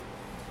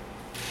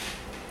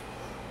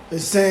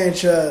It's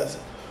Sanchez.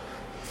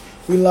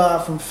 We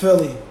live from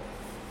Philly.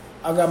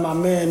 I got my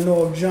man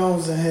North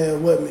Jones in here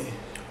with me.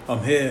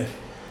 I'm here.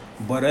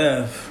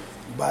 Badev.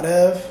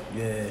 Badev?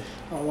 Yeah.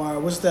 Oh, wow.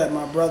 What's that,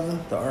 my brother?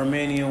 The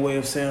Armenian way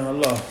of saying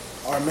hello.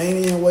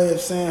 Armenian way of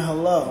saying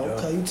hello. Yeah.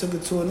 Okay, you took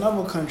it to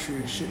another country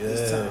and shit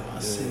this time. I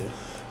see. You know Yeah.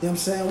 what I'm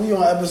saying? We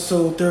on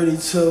episode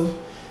 32. You know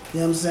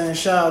what I'm saying?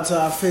 Shout out to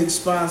our fake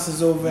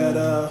sponsors over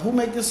at, who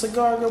make this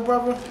cigar, good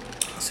brother?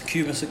 It's a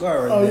Cuban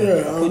cigar right Oh, there.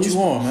 yeah. I put you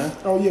on, man.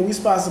 Oh, yeah, we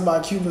sponsored by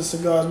Cuban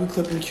cigars. We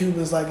clipping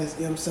Cubans like it's,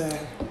 you know what I'm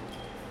saying?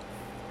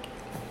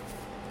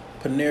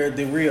 Panera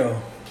de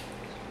Rio.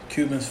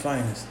 Cuban's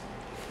finest.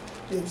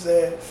 You know what I'm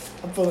saying?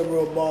 I'm feeling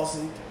real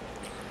bossy.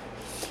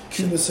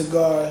 Cuban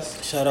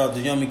cigars. Shout out to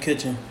Yummy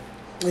Kitchen.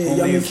 Yeah, Homemade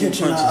Yummy fruit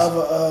Kitchen,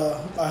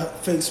 punches. our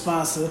fake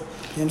sponsor. You know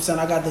what I'm saying?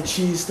 I got the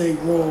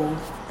cheesesteak roll. You know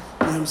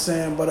what I'm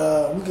saying?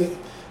 But we could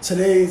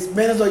today's,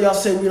 man, as though y'all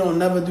say we don't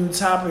never do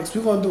topics,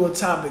 we're gonna do a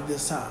topic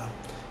this time.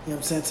 You know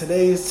what I'm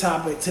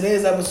saying?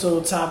 Today's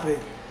episode topic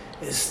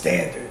is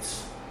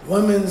standards.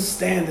 Women's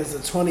standards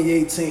of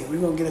 2018. We're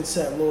gonna get into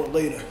that a little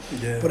later.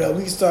 Yeah. But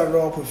we started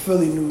off with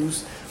Philly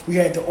news. We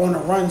had the On the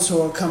Run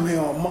tour come here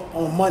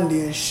on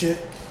Monday and shit.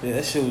 Yeah,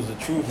 that shit was the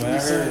truth,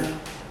 man.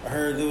 I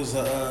heard there was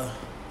a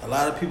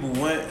lot of people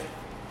went.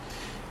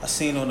 I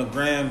seen on the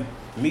gram,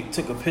 Meek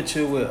took a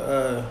picture with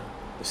the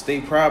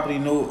state property,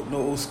 no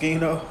Oskino,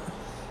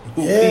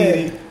 no Yeah.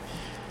 Petey,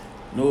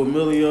 no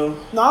Emilio.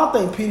 No, I don't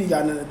think Petey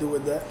got nothing to do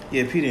with that.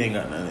 Yeah, Petey ain't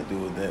got nothing to do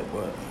with that,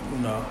 but you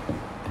know.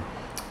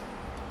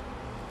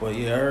 But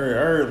yeah, I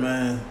heard,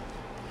 man,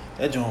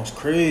 that joint was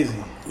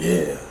crazy.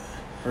 Yeah.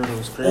 Heard it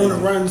was crazy. On the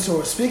Run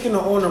tour. Speaking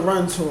of On the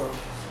Run tour,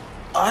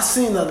 I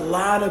seen a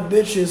lot of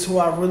bitches who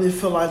I really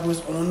feel like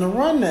was on the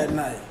run that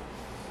night.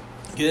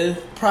 Yeah.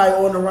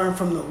 Probably on the run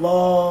from the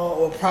law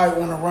or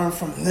probably on the run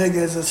from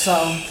niggas or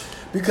something.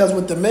 Because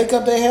with the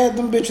makeup they had,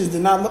 them bitches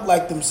did not look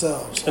like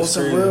themselves. Or That's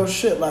some crazy. real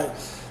shit. Like,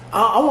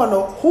 I want to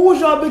know, who was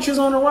y'all bitches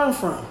on the run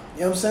from?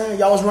 You know what I'm saying?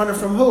 Y'all was running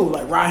from who?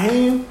 Like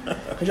Raheem?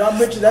 Because y'all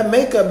bitches, that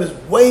makeup is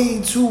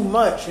way too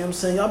much. You know what I'm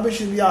saying? Y'all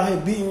bitches be out here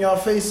beating y'all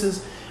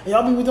faces. And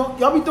y'all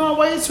be doing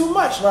way too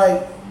much.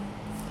 Like,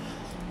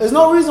 there's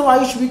no reason why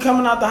you should be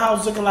coming out the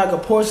house looking like a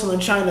porcelain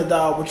China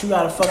doll, but you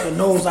got a fucking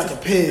nose like a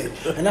pig.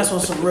 And that's on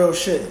some real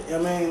shit. You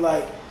know what I mean?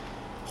 Like,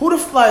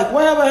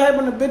 whatever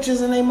happened to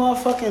bitches and they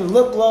motherfucking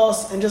lip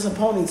gloss and just a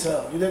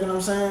ponytail? You dig what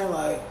I'm saying?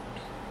 Like,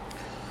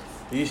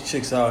 These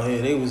chicks out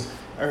here,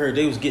 I heard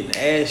they was getting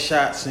ass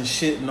shots and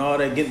shit and all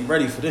that, getting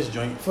ready for this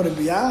joint. for the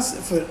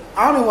Beyonce,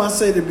 I don't even want to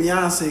say the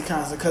Beyonce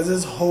concert because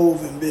it's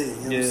Hov and Big. You know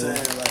what I'm Yeah.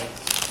 saying? Like,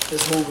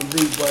 it's Hov and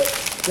Big.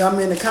 But, you know what I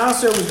mean? The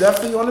concert was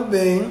definitely on the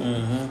beam.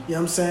 Mm-hmm. You know what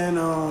I'm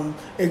saying?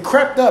 It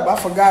crept up. I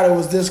forgot it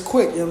was this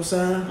quick. You know what I'm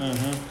saying?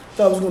 Mm-hmm.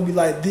 Thought it was going to be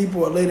like deeper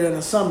or later in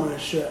the summer and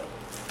shit.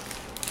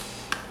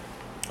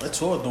 That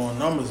tour doing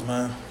numbers,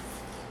 man.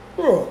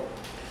 Bro.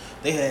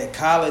 They had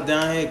Colin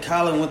down here.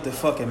 Colin went to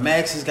fucking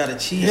Max's, got a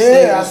cheese Yeah,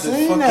 steak. I with the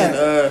seen fucking,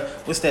 that.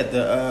 What's that?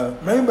 The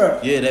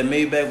Maybach. yeah, that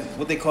Maybach.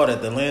 What they call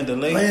that? The Land of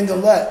Lake.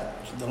 Landolette.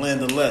 The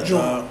Land of Let,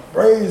 dog.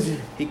 Crazy.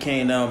 He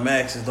came down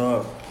Max's,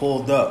 dog.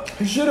 Pulled up.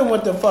 He should have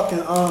went to fucking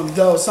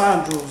Del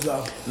Sandro's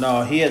though.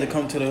 No, he had to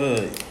come to the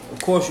hood.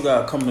 Of course, you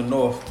gotta come to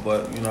North,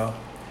 but you know,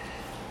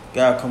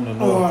 gotta come to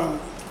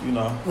North. You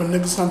know. When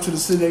niggas come to the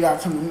city, they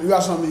got you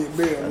got something in your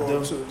bed. I Bro,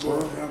 do. too, bro.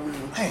 You know what I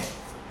mean? Hey,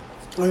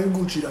 Oh, you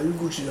Gucci though. You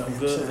Gucci though. You know what I'm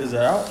good. saying? Is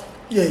that out?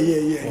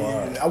 Yeah.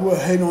 Alright. I would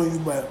hate on you,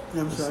 but you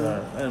know what I'm It's saying?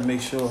 alright. I had to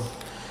make sure.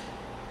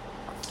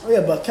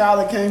 Yeah, but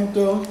Khaled came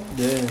through.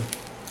 Yeah.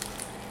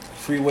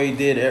 Freeway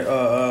did.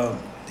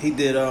 He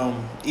did.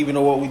 Even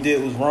though what we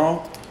did was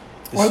wrong.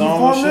 The Oh, he song and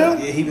performed shit.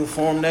 that? Yeah, he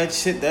performed that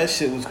shit. That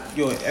shit was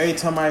Every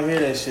time I hear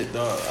that shit,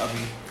 dog,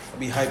 I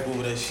be hype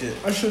over that shit.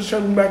 I should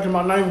take me back to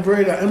my 9th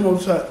grade at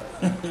Imhotep.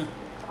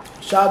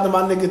 Shout out to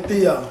my nigga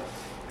Theo.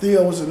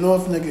 Theo was a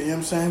North nigga, you know what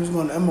I'm saying? He was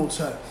going to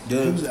Imhotep.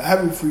 Yeah. He was a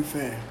heavy free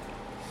fan.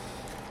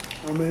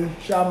 I mean,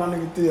 shout out my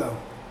nigga Theo.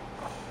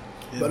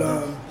 Yeah, But,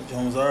 man. That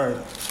joint was alright.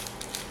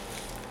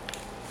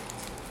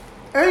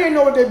 And you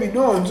know what they be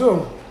doing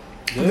too.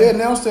 Yeah. They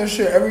announce that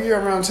shit every year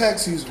around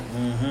tax season.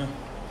 Mm-hmm.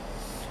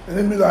 And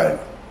they be like,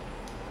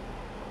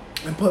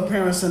 and put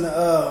parents in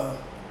a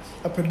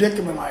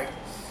predicament like,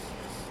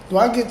 do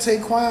I get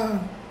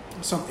Taquan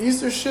some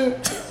Easter shit?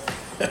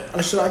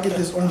 Or should I get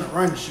this On the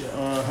Run shit?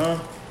 Uh-huh.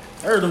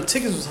 I heard them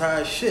tickets was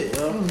high as shit,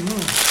 yo.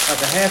 Mm-hmm.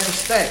 Like a half a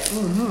stack.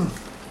 Mm-hmm.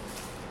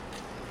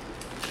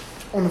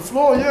 On the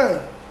floor,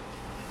 yeah.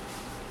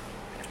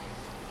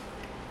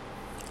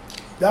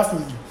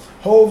 Definitely.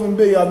 Hov and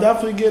Big, y'all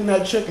definitely getting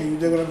that chicken. You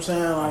dig what I'm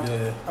saying? Like,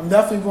 Yeah. I'm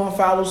definitely going to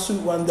follow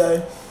suit one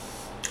day.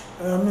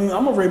 And I mean,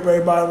 I'm going to rape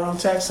everybody around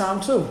tax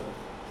time, too.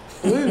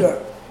 Believe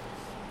that.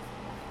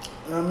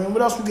 And I mean,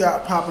 what else we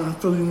got popping in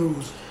Philly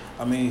news?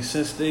 I mean,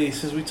 since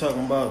we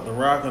talking about The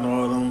Rock and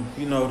all them,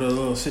 you know, the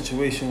little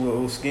situation with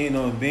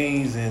Oskino and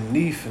Beans and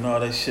Neef and all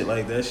that shit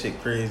like that shit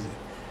crazy.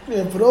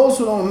 Yeah, for those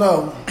who don't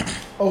know,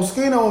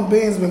 Oskino and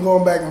Beans been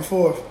going back and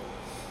forth.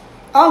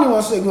 I don't even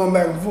want to say going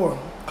back and forth.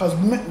 Because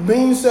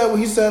Beans said what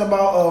he said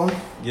about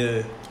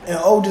Yeah. and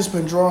O just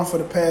been drawing for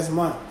the past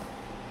month.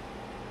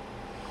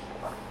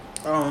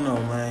 I don't know,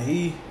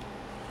 man.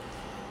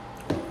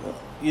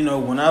 You know,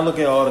 when I look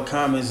at all the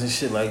comments and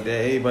shit like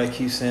that, everybody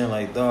keeps saying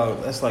like,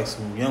 dog, that's like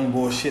some young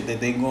boy shit that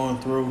they going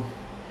through.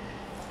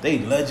 They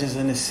legends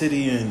in the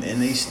city and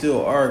they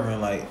still arguing.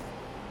 Like,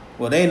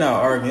 well, they not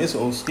arguing. It's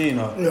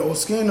Oskino. Yeah,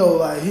 Oskino,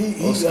 like he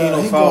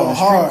followed the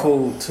street hard.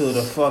 code to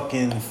the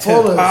fucking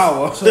 10th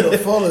power. To the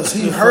fullest.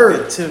 He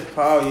hurt. 10th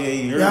power, yeah,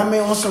 he hurt. Yeah, I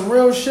mean, on some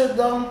real shit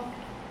though.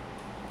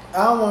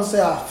 I don't want to say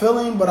I feel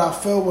him, but I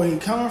feel where he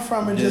coming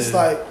from, and just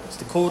like it's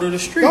the code of the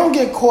street. Don't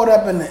get caught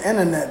up in the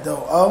internet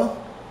though.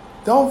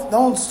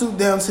 Don't stoop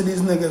down to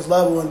these niggas'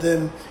 level and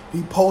then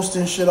be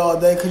posting shit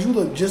all day, because you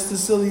look just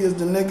as silly as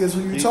the niggas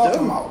who you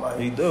talking about. Like,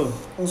 he do.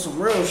 On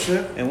some real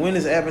shit. And when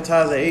is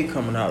Appetizer 8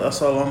 coming out?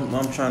 That's all I'm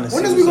trying to see.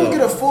 When is we gonna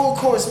get a full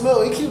course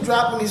meal? He keep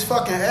dropping these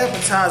fucking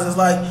appetizers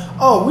like,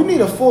 oh, we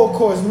need a full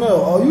course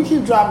meal. Oh, you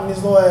keep dropping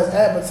these little ass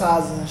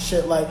appetizers and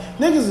shit. Like,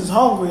 niggas is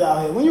hungry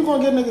out here. When you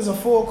gonna get niggas a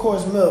full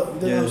course meal?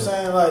 You know what I'm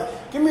saying?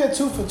 Like, give me a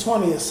 2 for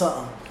 $20 or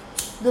something.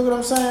 You know what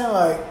I'm saying?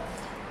 Like,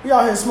 we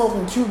out here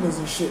smoking Cubans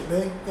and shit,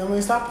 man. You know what I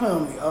mean? Stop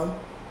playing with me,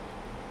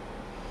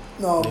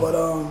 No, but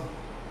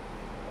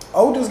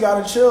O just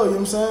gotta chill, you know what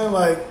I'm saying?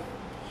 Like,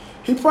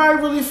 he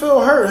probably really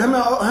feel hurt. Him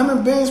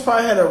and Beans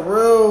probably had a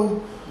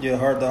real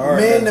heart-to-heart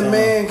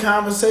man-to-man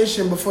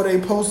conversation before they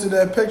posted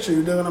that picture,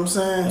 you know what I'm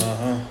saying?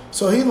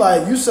 So he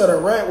like, you said a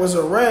rat was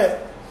a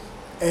rat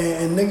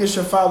and niggas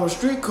should follow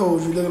street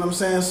codes, you know what I'm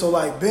saying? So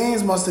like,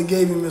 Beans must have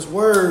gave him his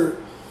word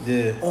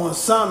on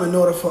something in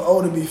order for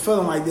O to be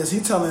feeling like this.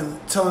 He telling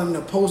him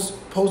to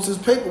post his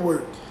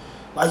paperwork.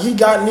 Like, he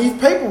got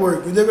neat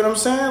paperwork. You dig what I'm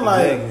saying?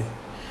 Like, exactly.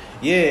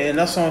 Yeah, and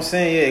that's what I'm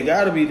saying. Yeah,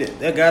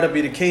 that gotta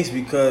be the case,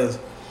 because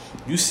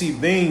you see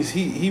Beans,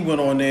 he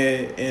went on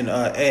there and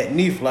at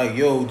Neef like,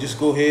 yo, just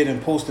go ahead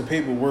and post the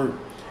paperwork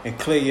and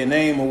clear your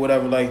name or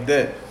whatever like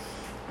that.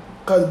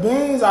 Cause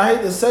Beans, I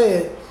hate to say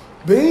it,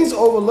 Beans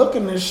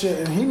overlooking this shit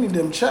and he need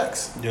them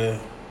checks. Yeah.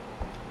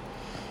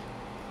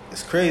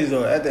 It's crazy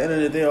though. At the end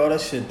of the day, all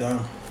that shit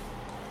done.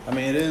 I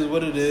mean, it is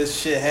what it is.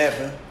 Shit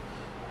happened.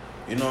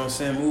 You know what I'm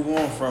saying? Move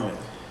on from it.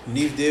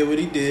 Neef did what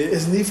he did.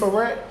 Is Neef a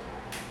rat?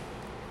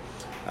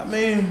 I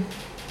mean,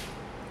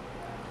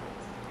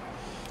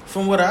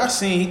 from what I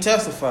seen, he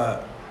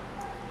testified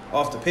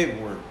off the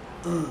paperwork.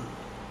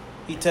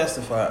 He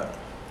testified.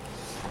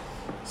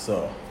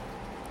 So,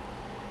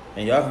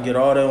 and y'all can get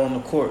all that on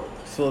the court,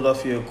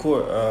 Philadelphia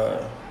court.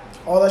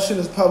 All that shit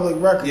is public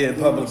record. Yeah,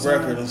 public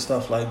record and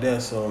stuff like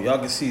that. So y'all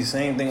can see the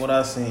same thing what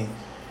I seen.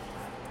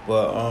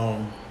 But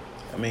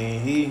I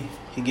mean,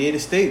 he gave a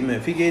statement.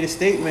 If he gave a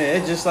statement,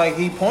 it's just like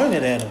he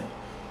pointed at him.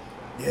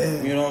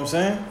 Yeah. You know what I'm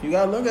saying? You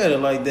gotta look at it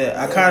like that.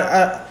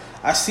 Yeah.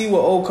 I see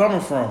where O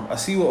coming from.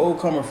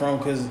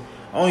 Because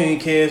I don't even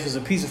care if it's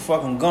a piece of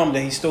fucking gum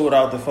that he stole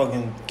out the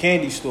fucking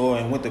candy store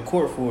and went to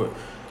court for it.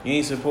 You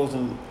ain't supposed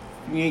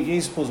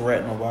to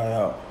rat nobody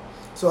out.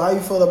 So how you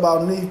feel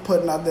about Neef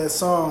putting out that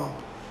song?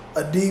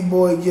 A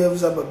D-boy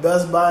gives up a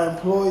Best Buy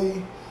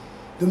employee.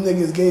 Them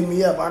niggas gave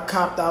me up. I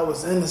copped I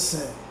was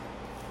innocent.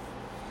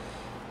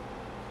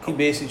 He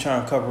basically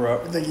trying to cover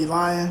up. You think he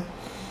lying?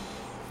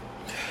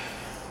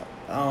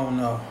 I don't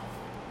know.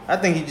 I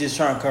think he just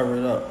trying to cover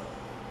it up.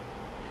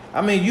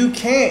 I mean, you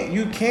can't.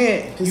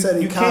 He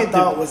said he copped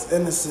out was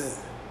innocent.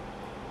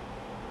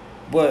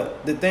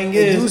 But the thing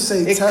is, it do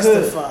say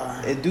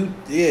testify.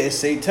 It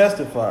say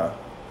testify.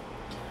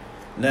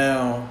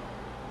 Now,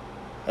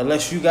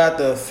 unless you got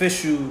the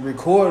official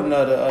recording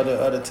of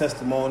the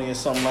testimony or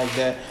something like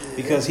that,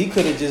 because he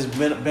could have just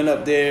been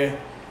up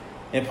there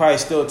and probably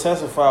still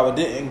testify, but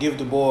didn't give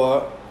the boy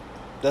up.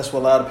 That's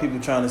what a lot of people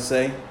trying to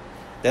say.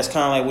 That's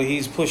kind of like what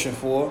he's pushing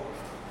for,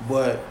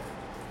 but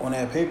on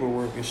that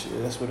paperwork and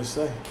shit, that's what it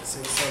say.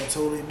 Say something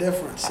totally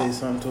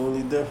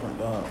different.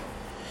 Dog.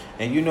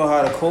 And you know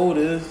how the code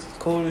is.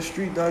 Code of the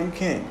street, dog. You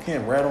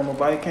can't rat on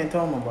nobody. You can't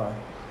tell nobody.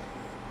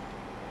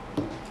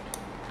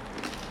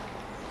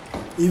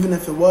 Even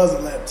if it was a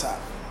laptop.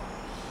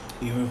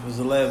 Even if it was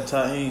a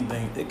laptop,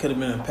 anything. It could have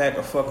been a pack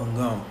of fucking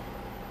gum.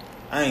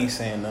 I ain't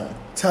saying nothing.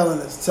 Telling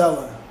is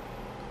telling.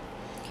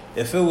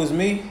 If it was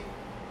me,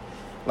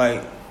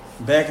 like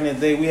back in the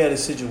day, we had a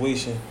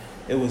situation.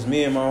 It was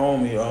me and my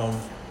homie,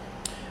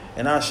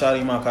 and I shot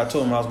him out. I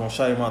told him I was gonna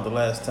shout him out the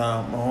last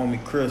time. My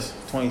homie Chris,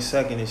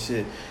 22nd and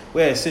shit.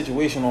 We had a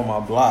situation on my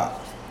block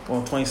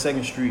on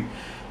 22nd Street,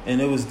 and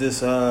it was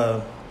this.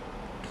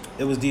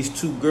 It was these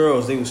two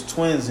girls. They was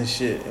twins and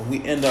shit, and we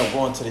ended up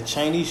going to the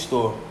Chinese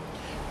store.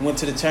 We went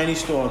to the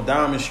Chinese store on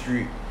Diamond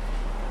Street,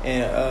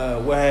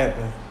 and what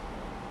happened?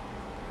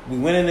 We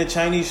went in the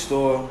Chinese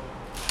store.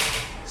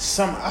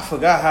 I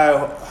forgot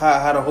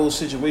how the whole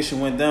situation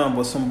went down,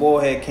 but some boy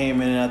had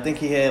came in, and I think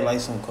he had like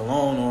some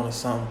cologne on or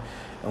something,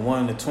 and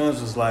one of the twins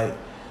was like,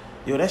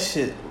 yo, that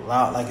shit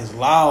loud, like it's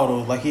loud,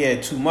 or like he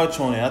had too much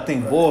on it. I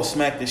think boy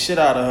smacked the shit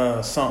out of her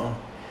or something.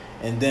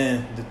 And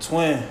then the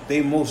twin,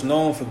 they most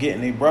known for getting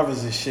their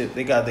brothers and shit.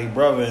 They got their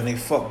brother and they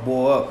fucked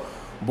boy up.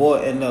 Boy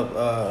ended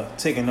up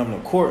taking them to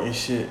court and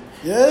shit.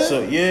 Yeah?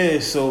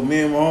 So me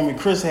and my homie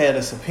Chris had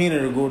a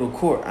subpoena to go to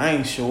court. I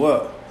ain't show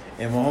up.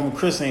 And my homie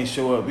Chris ain't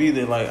show up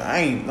either. Like,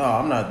 I'm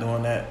not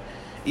doing that.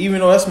 Even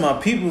though that's my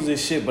peoples and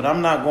shit, but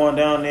I'm not going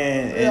down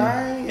there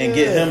and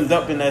get hemmed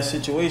up in that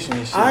situation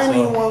and shit. I ain't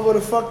even want to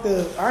go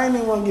to I ain't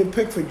even want to get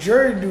picked for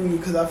jury duty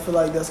because I feel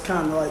like that's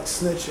kind of like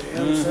snitching. You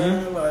know what I'm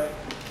saying? Like,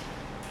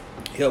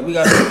 yeah, we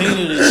got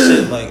subpoenaed and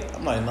shit. Like,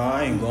 I'm like, nah,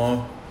 I ain't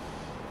going.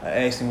 I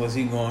asked him, was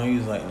he going? He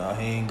was like, nah,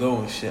 he ain't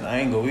going. Shit, I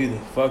ain't go either.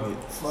 Fuck it.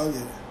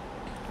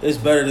 It's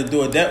better to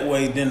do it that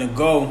way than to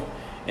go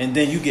and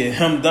then you get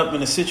hemmed up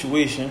in a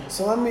situation.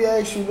 So let me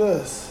ask you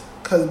this.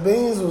 Because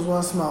Beans was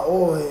once my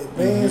old head.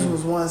 Beans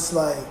was once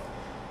like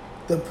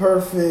the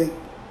perfect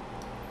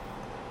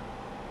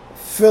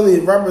Philly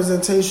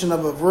representation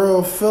of a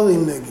real Philly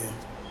nigga.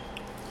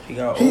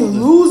 He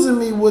losing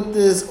me with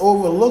this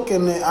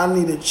overlooking it. I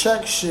need to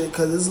check shit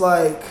because it's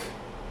like.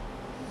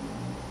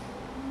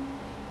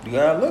 You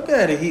gotta look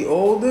at it. He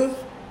older.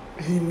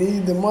 He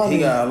need the money.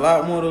 He got a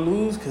lot more to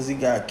lose because he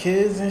got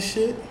kids and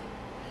shit.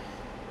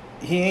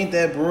 He ain't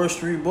that Broad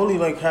Street bully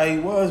like how he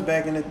was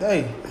back in the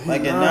day.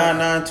 Like in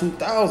 99,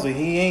 2000.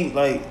 He ain't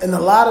like... And a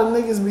lot of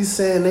niggas be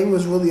saying they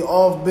was really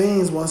off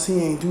Beans once he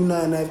ain't do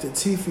nothing after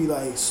Tiffy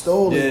like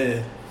stole it.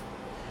 Yeah.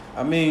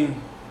 I mean,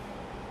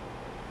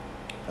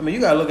 you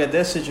gotta look at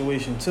that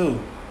situation too.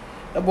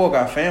 That boy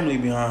got family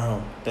behind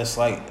him that's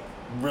like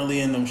really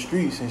in them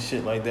streets and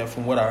shit like that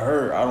from what I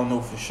heard. I don't know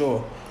for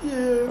sure.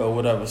 Yeah. Or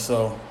whatever.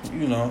 So,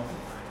 you know.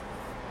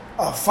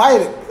 A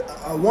fight,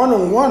 a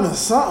one-on-one or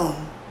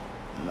something.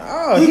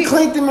 Nah, he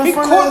clinked him in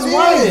front of his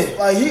wife.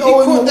 Like he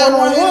owed him a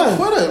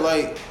one-on-one.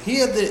 Like he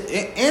had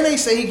to, and they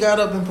say he got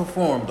up and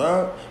performed,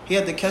 dog. He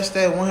had to catch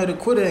that one-hitter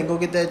quitter and go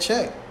get that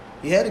check.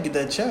 He had to get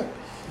that check.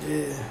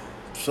 Yeah.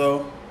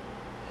 So,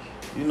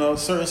 you know,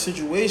 certain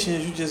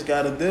situations you just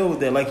got to deal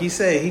with that. Like he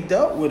said, he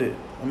dealt with it.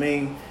 I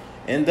mean,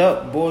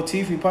 boy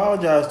Tiffy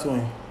apologized to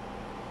him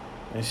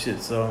and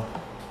shit. So,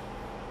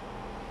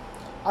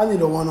 I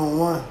need a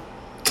one-on-one.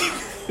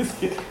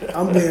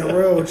 I'm being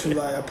real with you,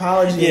 like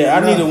apology. Yeah, I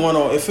need a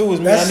one-on. If it was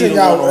me, I need a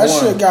one-on-one. That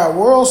shit got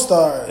world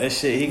star. That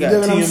shit, he got TMZ.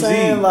 What I'm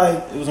saying? Like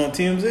it was on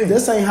TMZ.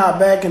 This ain't how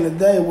back in the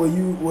day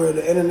where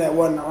the internet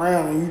wasn't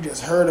around and you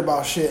just heard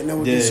about shit and it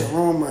was just a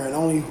rumor and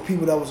only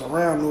people that was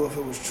around knew if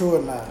it was true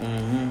or not.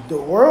 Mm-hmm.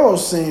 The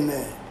world's seen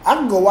that. I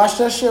can go watch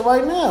that shit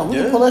right now. We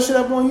can pull that shit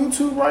up on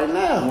YouTube right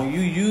now. When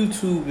you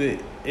YouTube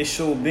it, it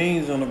showed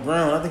Beans on the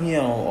ground. I think he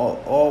had on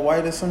all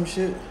white or some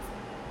shit.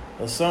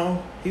 Or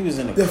something. He was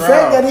in the crowd. The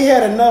fact that he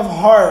had enough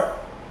heart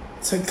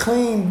to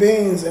clean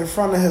Beans in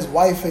front of his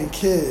wife and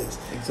kids.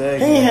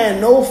 Exactly. He ain't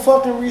had no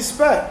fucking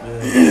respect.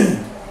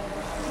 Yeah.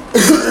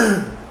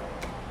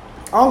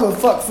 I don't give a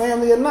fuck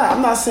family or not.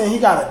 I'm not saying he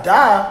gotta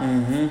die.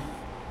 Mm-hmm.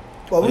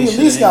 But we at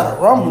least gotta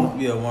rumble.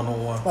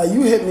 One-on-one. Like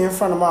you hit me in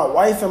front of my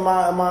wife and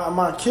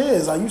my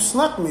kids. Like you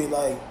snuck me.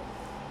 Like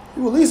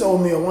you at least owe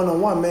me a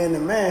one-on-one man to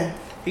man.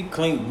 He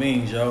clinked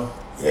Beans, yo.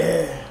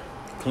 Yeah.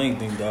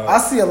 Clinked him, dog. I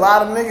see a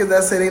lot of niggas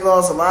that say they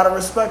lost a lot of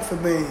respect for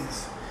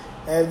Beans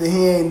after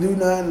he ain't do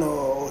nothing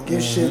or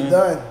get shit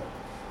done.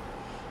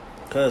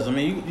 Cause I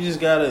mean, you just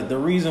gotta. The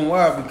reason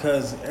why,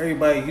 because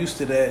everybody used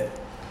to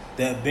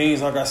that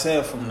Beans, like I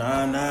said, from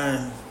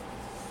 99,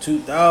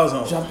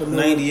 2000,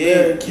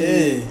 98,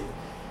 yeah,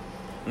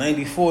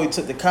 94. He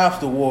took the cops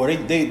to war.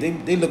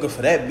 They looking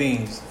for that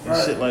Beans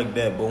and shit like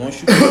that. But once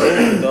you get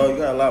there, dog, you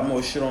got a lot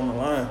more shit on the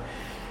line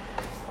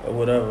or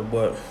whatever.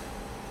 But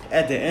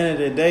at the end of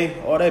the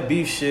day, all that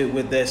beef shit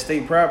with that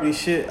state property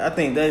shit, I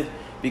think that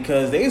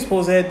because they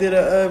supposed to have did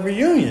a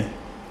reunion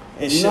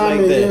and shit like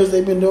that. You know how many years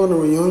they been doing a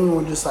reunion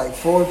with just like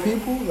 4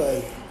 people?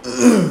 Like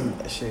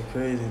that shit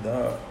crazy,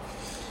 dog.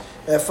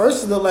 At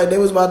first it looked like they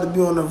was about to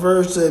be on the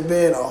verge to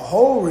being a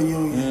whole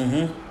reunion.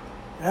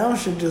 Mm-hmm. Now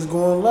shit just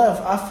going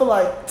left. I feel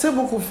like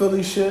typical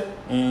Philly shit.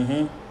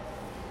 Mm-hmm.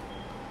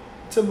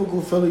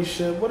 Typical Philly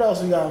shit. What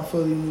else we got in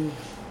Philly?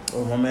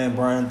 Oh, my man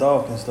Brian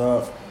Dawkins,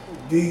 dog.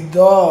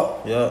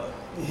 D-Dog. Yep.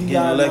 He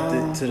got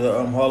elected to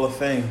the Hall of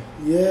Fame.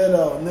 Yeah,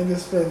 though. Niggas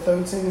spent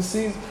 13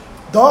 seasons.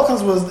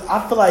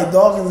 I feel like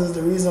Dawkins is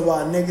the reason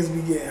why niggas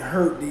be getting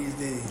hurt these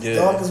days. Yeah.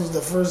 Dawkins was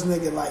the first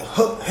nigga, like,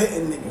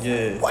 hitting niggas.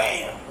 Yeah. Like,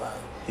 wham! Like,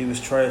 he was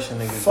trashing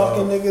niggas.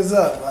 Fucking niggas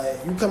up.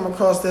 Like, you come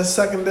across that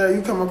secondary,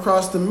 you come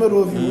across the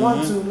middle if you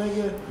want to,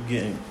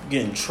 nigga.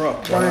 Getting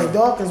trucked. Brian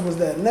Dawkins was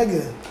that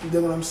nigga. You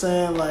know what I'm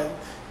saying? Like,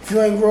 if you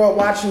ain't grow up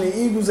watching the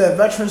Eagles at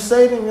Veterans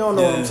Stadium, you don't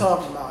know what I'm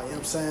talking about. You know what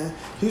I'm saying?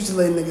 He used to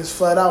lay niggas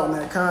flat out in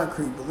that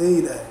concrete.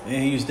 Believe that.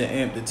 And he used to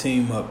amp the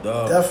team up,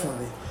 dog.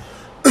 Definitely.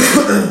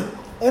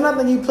 And I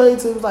think he played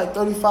till he was like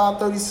 35,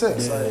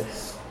 36. Yeah. Like,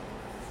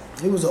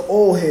 he was an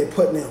old head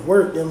putting in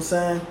work, you know what I'm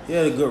saying? He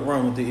had a good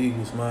run with the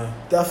Eagles, man.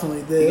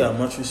 Definitely did. He got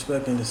much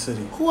respect in the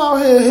city. Who out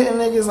here hitting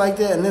niggas like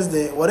that in this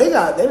day? Well, they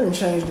didn't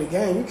change the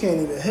game. You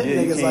can't even hit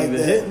niggas like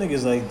that. Hit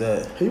niggas like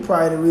that. He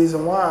probably the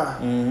reason why.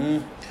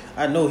 Mm-hmm.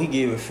 I know he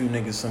gave a few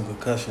niggas some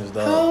concussions,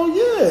 dog. Hell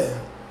yeah.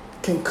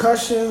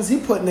 Concussions. He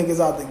put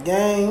niggas out the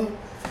game.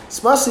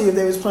 Especially if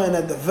they was playing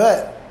at the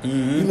vet.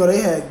 Mm-hmm. You know,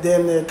 they had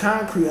damn near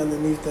concrete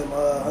underneath them,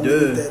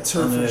 underneath that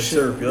turf and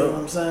shit. You know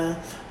what I'm saying?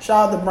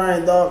 Shout out to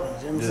Brian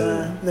Dawkins, you know what I'm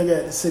saying? Nigga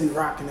at the city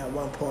rocking at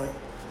one point.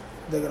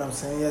 Dig what I'm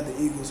saying? He had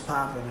the Eagles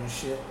popping and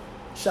shit.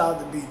 Shout out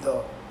to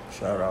B-Dog.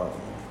 Shout out, man. You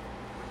know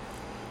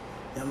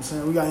what I'm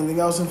saying? We got anything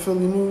else in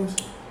Philly news?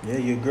 Yeah,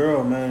 your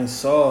girl, man,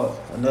 saw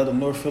another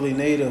North Philly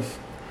native.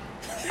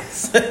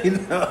 Say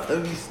no,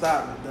 let me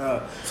stop it,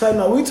 dog. So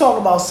no, we talk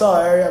about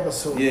Saw every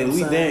episode. Yeah,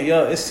 we damn,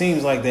 yo, it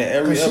seems like that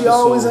every episode. She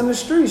always in the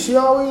street. She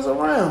always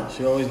around.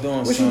 She always doing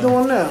what something.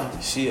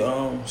 What she doing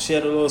now? She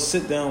had a little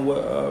sit down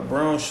with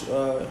Brown's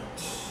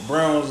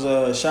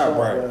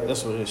ShopRite.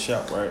 That's what it is,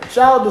 ShopRite.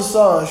 Shout out to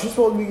Saw. She's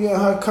supposed to be getting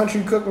her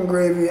country cooking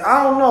gravy.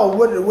 I don't know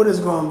what it's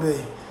gonna be,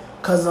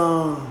 cause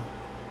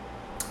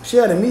she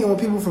had a meeting with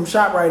people from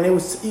ShopRite and they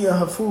was eating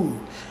her food.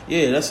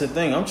 Yeah, that's the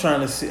thing. I'm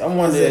trying to see. I'm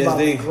wondering is it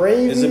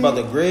about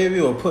the gravy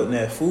or putting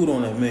that food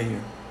on that menu?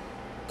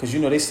 Cause you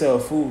know they sell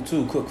food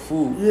too, cooked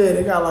food. Yeah,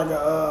 they got like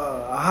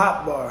a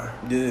hot bar.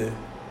 Yeah,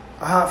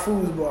 a hot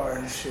foods bar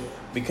and shit.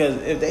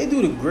 Because if they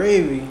do the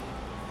gravy,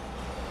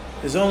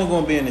 it's only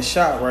gonna be in the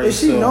shop, right? Is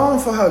she known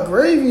for her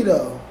gravy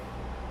though?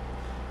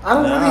 I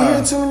don't really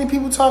hear too many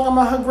people talking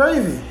about her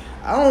gravy.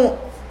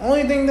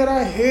 Only thing that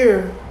I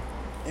hear,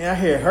 and I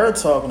hear her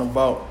talking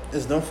about,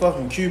 is them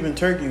fucking Cuban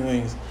turkey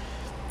wings.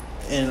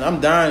 And I'm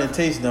dying to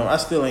taste them. I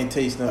still ain't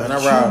taste them. And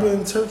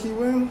Cuban turkey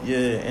wing?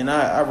 Yeah, and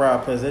I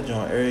ride past that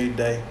joint every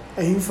day.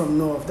 And you from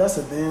North? That's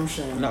a damn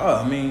shame. No,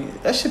 I mean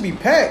that should be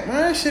packed,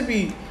 man. That should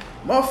be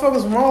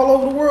motherfuckers from all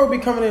over the world be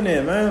coming in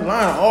there, man.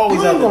 Line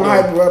always out the door. I'm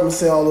gonna hype her up and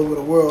say all over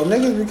the world.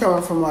 Niggas be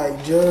coming from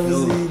like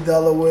Jersey,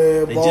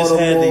 Delaware, they Baltimore. Just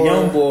had the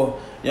young boy.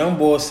 Young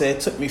boy said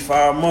it took me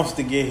 5 months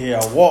to get here.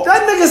 I walked.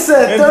 That nigga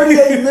said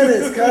 38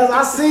 minutes, cuz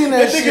I seen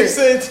that shit. That nigga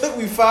said it took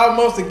me 5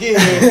 months to get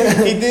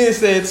here. He did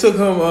say it took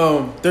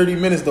him 30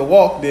 minutes to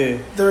walk there.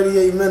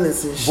 38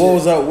 minutes and shit. Boy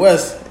was out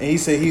west and he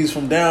said he was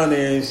from down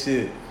there and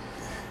shit.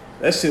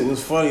 That shit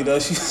was funny though.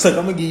 She was like,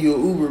 I'm gonna give you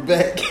an Uber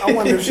back. I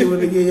wonder if she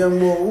would have get young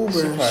boy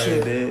Uber and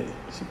shit. Did.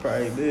 She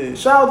probably did.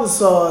 Shout out to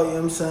Saw, you know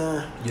what I'm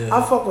saying? Yeah.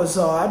 I fuck with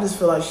Saw. I just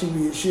feel like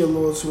she a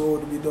little too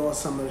old to be doing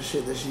some of the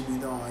shit that she be doing,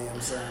 you know what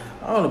I'm saying?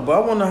 I don't know, but I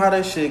wonder how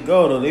that shit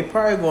go though. They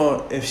probably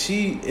gonna if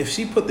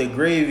she put the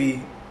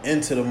gravy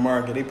into the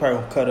market, they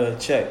probably gonna cut her a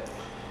check.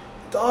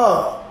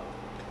 Dog.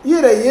 Yeah,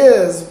 they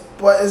is,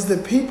 but is the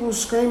people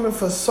screaming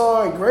for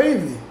Saw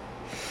gravy?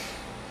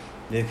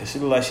 Yeah, cause she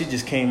look like she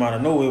just came out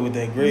of nowhere with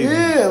that gravy.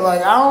 Yeah,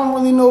 like I don't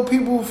really know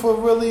people for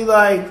really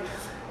like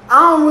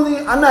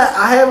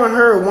I haven't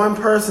heard one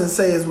person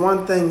say it's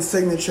one thing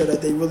signature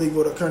that they really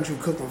go to country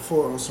cooking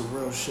for on some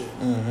real shit.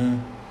 Mm-hmm.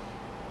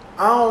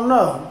 I don't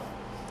know.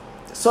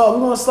 So we're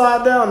gonna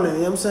slide down there, you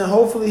know what I'm saying?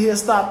 Hopefully he'll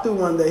stop through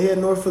one day. He a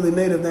North Philly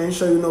native, they ain't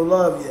show you no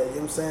love yet, you know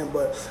what I'm saying?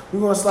 But we're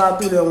gonna slide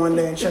through there one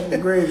day and check the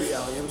gravy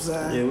out, you know what I'm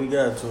saying? Yeah, we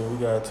got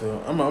to.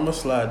 I'm gonna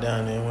slide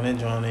down there when that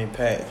joint ain't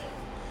packed.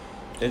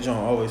 That joint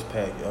always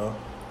packed, y'all.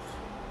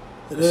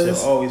 It that is?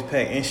 shit always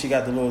packed. And she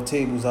got the little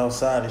tables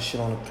outside and shit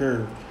on the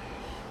curb.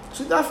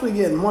 She definitely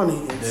getting money,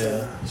 you know what I'm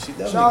saying? Yeah, she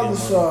definitely Shout getting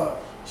out money.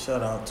 to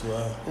Shout out to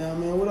her. Yeah,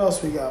 man, what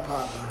else we got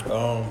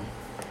popping?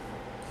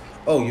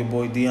 Your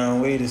boy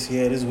Dion Waiters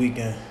here this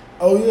weekend.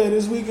 Oh yeah,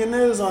 this weekend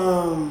is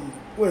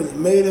what is it,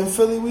 Made in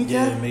Philly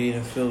weekend? Yeah, Made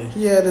in Philly.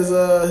 He had his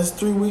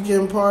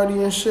 3-weekend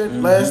party and shit.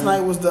 Mm-hmm. Last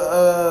night was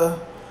the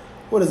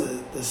what is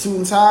it? The suit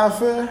and tie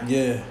affair?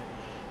 Yeah.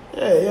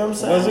 Yeah, you know what I'm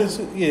saying? Was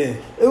it? Yeah.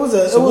 It was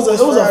a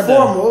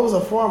formal. It was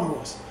a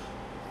formal.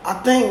 I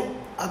think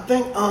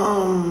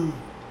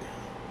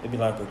It'd be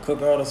like a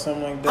cookout or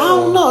something like that. I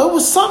don't know. It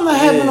was something that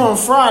happened on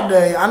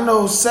Friday. I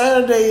know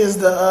Saturday is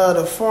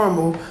the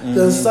formal. Mm-hmm.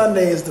 Then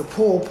Sunday is the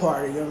pool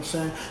party. You know what I'm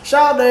saying?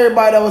 Shout out to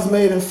everybody that was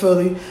made in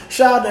Philly.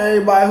 Shout out to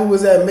everybody who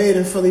was at Made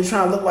in Philly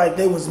trying to look like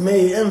they was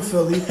made in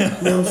Philly. You know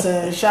what I'm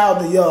saying? Shout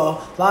out to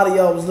y'all. A lot of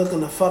y'all was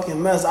looking a fucking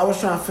mess. I was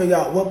trying to figure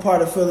out what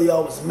part of Philly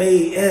y'all was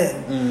made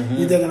in. Mm-hmm.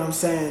 You dig what I'm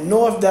saying?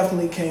 North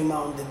definitely came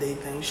out and did their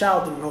thing.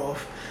 Shout out to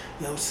North.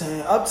 You know what I'm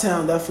saying?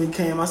 Uptown definitely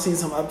came. I seen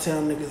some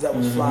Uptown niggas that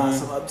was fly,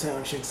 some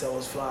Uptown chicks that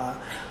was fly.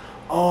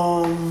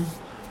 I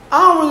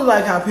don't really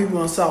like how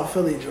people in South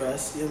Philly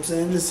dress. You know what I'm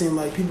saying? It just seemed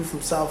like people from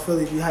South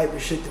Philly be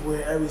hyping shit to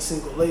wear every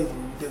single label.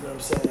 You dig what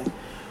I'm saying?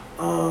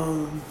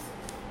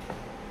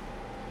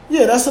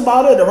 Yeah, that's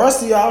about it. The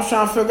rest of y'all, I was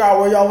trying to figure out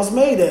where y'all was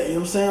made at. You know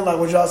what I'm saying? Like,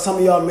 was some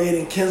of y'all made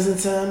in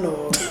Kensington,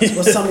 or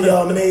was some of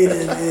y'all made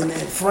in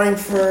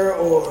Frankfurt,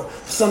 or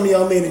some of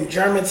y'all made in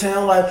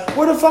Germantown? Like,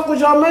 where the fuck was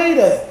y'all made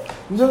at?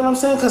 You know what I'm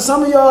saying? Because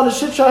some of y'all, the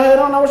shit y'all had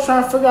on, I was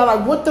trying to figure out,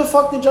 like, what the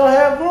fuck did y'all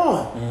have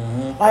on?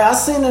 Mm-hmm. Like, I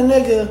seen a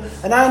nigga,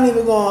 and I ain't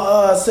even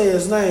gonna say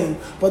his name,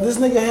 but this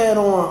nigga had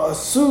on a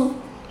suit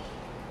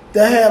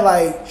that had,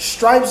 like,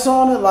 stripes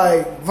on it,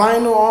 like,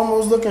 vinyl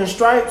almost looking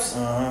stripes,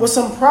 with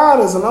some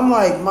Pradas, and I'm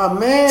like, my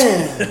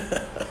man,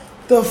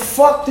 the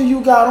fuck do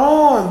you got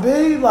on,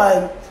 B?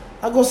 Like,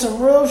 I go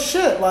some real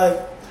shit, like,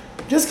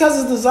 just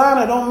because it's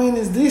designer don't mean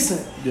it's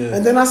decent. Yeah.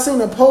 And then I seen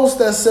a post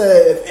that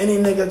said, if any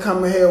nigga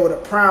come in here with a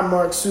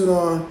Primark suit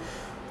on,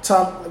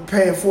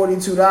 paying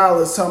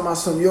 $42, talking about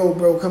some, yo,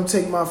 bro, come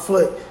take my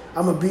flick,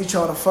 I'm going to beat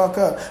y'all the fuck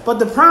up. But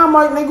the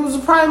Primark niggas was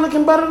probably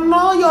looking better than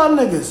all y'all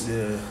niggas.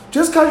 Yeah.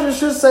 Just because you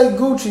should say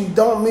Gucci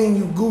don't mean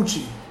you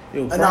Gucci.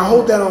 Yo, and I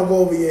hope that don't go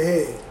over your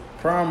head.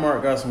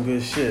 Primark got some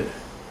good shit.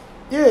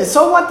 Yeah,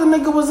 so what the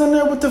nigga was in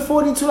there with the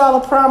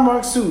 $42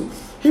 Primark suit?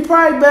 He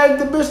probably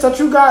bagged the bitch that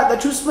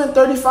you spent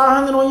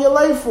 $3,500 on your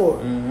lay for.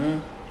 Mm-hmm. You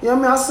know what I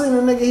mean? I seen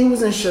a nigga, he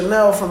was in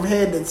Chanel from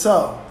head to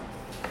toe.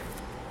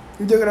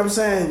 You dig what I'm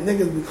saying?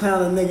 Niggas be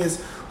clowning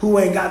niggas who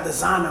ain't got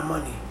designer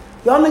money.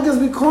 Y'all niggas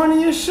be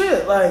corny as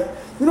shit. Like,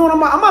 you know what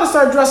I'm about to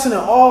start dressing in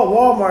all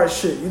Walmart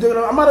shit. You dig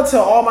what I'm about to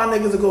tell all my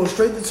niggas to go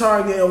straight to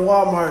Target and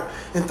Walmart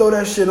and throw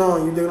that shit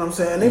on. You dig what I'm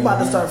saying? And they about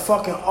to start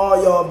fucking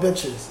all y'all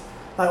bitches.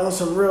 Like on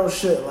some real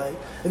shit. Like,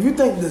 if you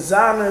think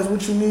designer is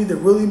what you need to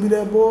really be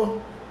that boy,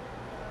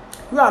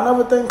 you got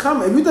another thing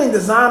coming. If you think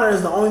designer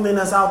is the only thing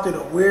that's out there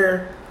to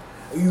wear,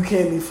 you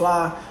can't be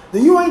fly,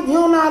 then you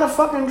don't know how to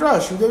fucking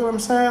dress. You dig what I'm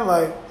saying?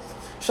 Like,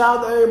 shout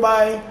out to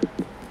everybody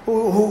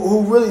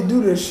who really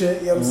do this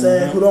shit, you know what I'm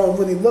saying? Who don't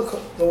really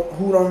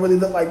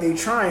look like they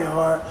trying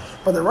hard.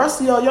 But the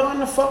rest of y'all in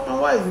the fucking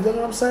way. You dig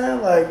what I'm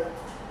saying? Like,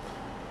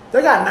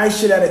 they got nice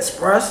shit at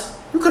Express.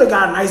 You could have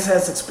got a nice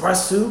ass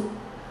Express suit.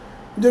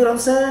 You dig what I'm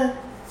saying?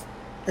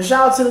 And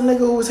shout out to the nigga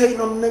who was hating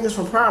on the niggas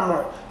from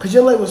Primark. Cause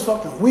your leg was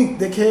fucking weak,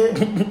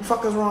 dickhead.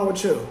 Fuck is wrong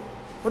with you?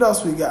 What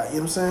else we got? You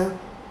know what I'm saying?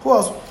 Who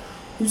else?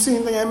 You see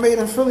anything that made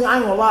in Philly? I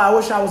ain't gonna lie, I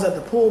wish I was at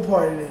the pool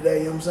party today,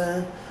 you know what I'm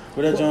saying?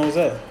 Where that John was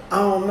at? I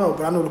don't know,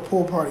 but I know the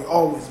pool party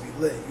always be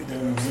lit, you know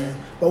what I'm saying?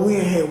 But we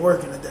ain't here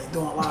working today,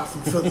 doing live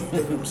from Philly, you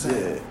know what I'm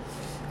saying? Yeah.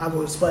 I'll go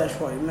to the splash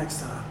party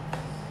next time.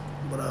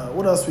 But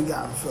what else we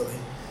got in Philly?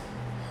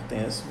 I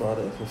think that's about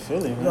it for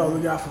Philly, man. What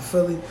we got for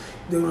Philly,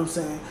 you know what I'm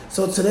saying?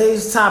 So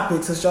today's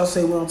topic, since y'all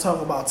say we don't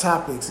talk about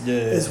topics,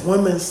 is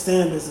women's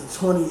standards in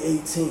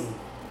 2018.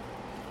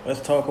 Let's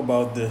talk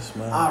about this,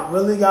 man. I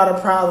really got a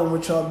problem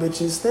with y'all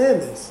bitches'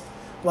 standards.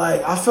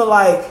 Like, I feel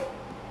like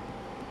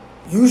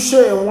you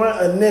shouldn't want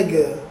a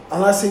nigga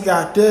unless he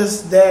got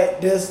this, that,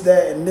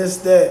 and this,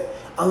 that.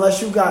 Unless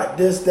you got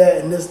this,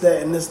 that, and this,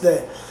 that, and this,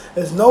 that.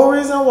 There's no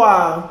reason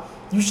why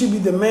you should be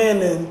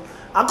demanding.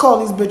 I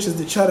call these bitches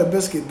the cheddar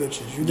biscuit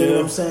bitches. You know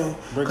what I'm saying?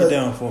 Break it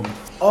down for me.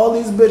 All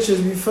these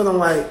bitches be feeling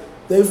like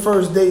their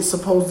first date's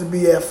supposed to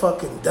be at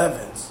fucking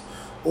Devon's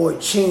or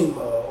Chima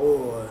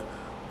or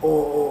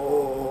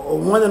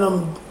one of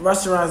them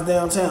restaurants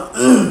downtown.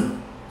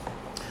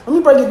 Let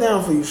me break it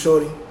down for you,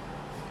 shorty.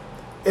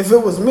 If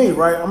it was me,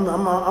 right, I'm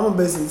gonna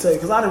basically tell you,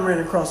 because I done ran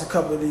across a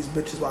couple of these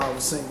bitches while I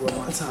was single at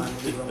my time.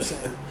 You know what I'm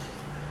saying?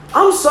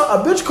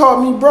 A bitch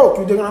called me broke.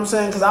 You dig what I'm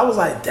saying? Because I was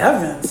like,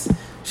 Devon's.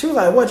 She was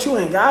like, what, you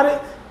ain't got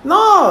it?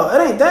 No,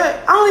 it ain't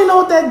that. I don't even know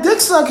what that dick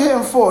suck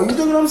hitting for. You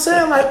dig what I'm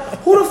saying? Like,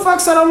 who the fuck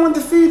said I wanted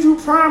to feed you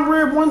prime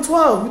rib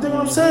 112? You dig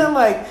what I'm saying?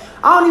 Like,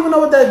 I don't even know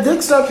what that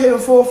dick suck hitting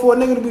for a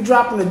nigga to be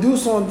dropping the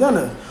deuce on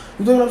dinner.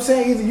 You dig what I'm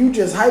saying? Either you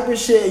just hype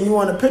as shit and you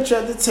want a picture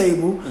at the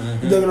table,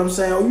 you dig what I'm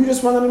saying? Or you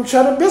just one of them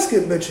cheddar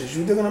biscuit bitches.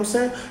 You dig what I'm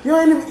saying? You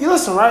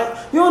listen, right?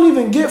 You don't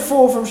even get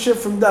full from shit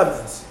from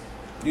Devon's.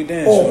 You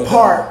damn or sure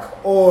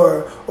Park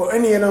or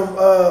any of them.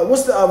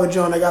 What's the other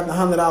joint that got the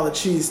 $100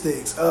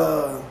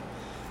 cheesesteaks?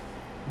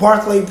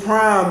 Barclay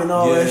Prime and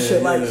all that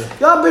shit. Like,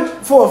 y'all bitch,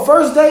 for a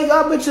first date,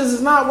 y'all bitches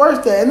is not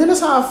worth that. And then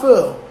that's how I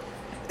feel.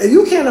 If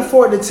you can't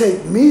afford to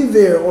take me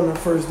there on the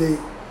first date,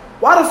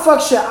 why the fuck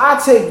should I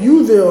take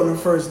you there on the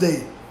first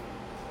date?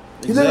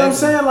 You know what I'm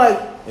saying? Like,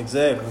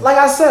 exactly. Like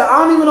I said, I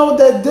don't even know what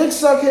that dick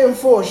suck hitting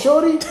for,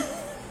 shorty.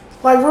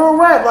 Like, real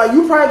rap. Like,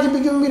 you probably could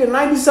be giving me the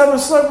 97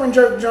 slurp and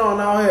jerk John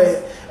out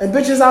here. And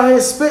bitches out here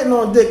spitting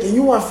on dick and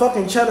you want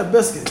fucking cheddar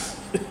biscuits.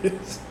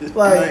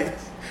 Like,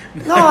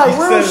 no, like,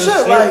 real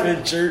shit.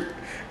 Like, jerk.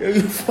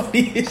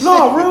 Funny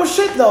no, real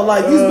shit, though.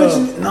 Like, these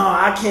bitches, no,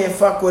 I can't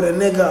fuck with a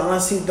nigga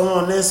unless he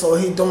doing this or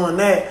he doing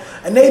that.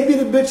 And they be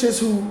the bitches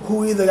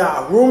who either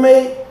got a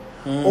roommate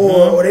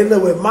or they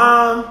live with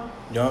mom.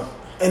 Yup.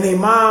 And their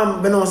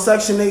mom been on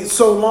Section 8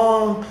 so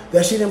long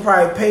that she didn't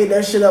probably pay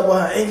that shit up with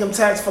her income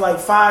tax for like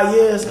 5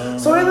 years.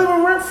 So they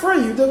living rent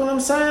free. You dig what I'm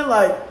saying?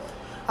 Like,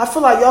 I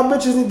feel like y'all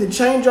bitches need to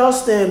change y'all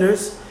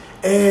standards,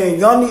 and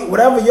y'all need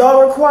whatever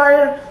y'all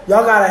require,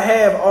 y'all gotta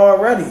have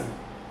already.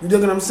 You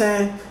dig what I'm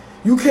saying?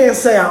 You can't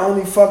say I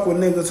only fuck with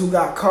niggas who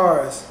got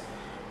cars.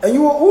 And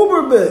you an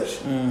Uber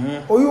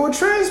bitch. Or you a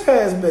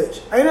TransPass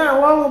bitch. Ain't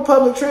nothing wrong with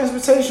public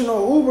transportation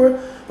or Uber,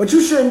 but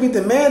you shouldn't be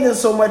demanding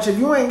so much if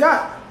you ain't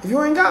got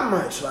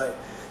much. Like,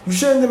 you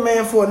shouldn't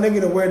demand for a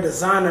nigga to wear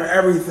designer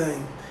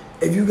everything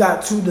if you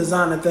got 2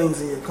 designer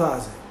things in your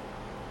closet.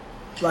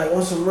 Like,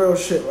 on some real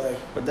shit, like.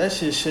 But that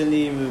shit shouldn't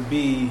even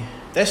be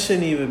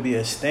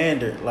a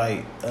standard,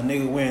 like a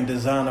nigga wearing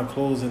designer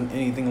clothes and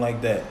anything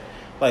like that.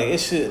 Like, it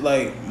should,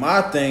 like,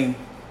 my thing,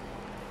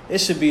 it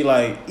should be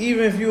like,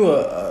 even if you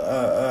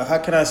how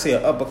can I say,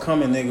 an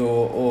up-and-coming nigga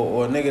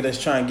or a nigga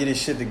that's trying to get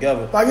his shit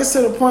together. Like, it's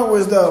to the point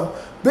where, though,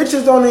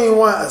 bitches don't even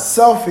want a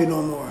selfie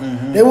no more.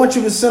 They want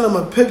you to send them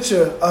a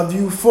picture of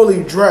you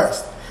fully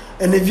dressed.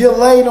 And if your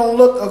lady don't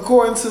look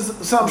according to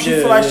something she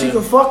feel like she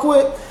can fuck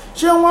with,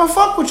 she don't want to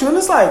fuck with you. And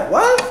it's like,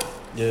 what?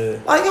 Yeah.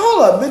 Like,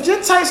 hold up, bitch,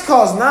 your tights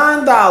cost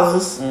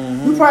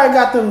 $9. You probably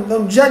got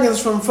them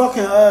jeggings from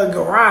fucking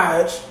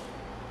Garage.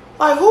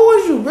 Like, who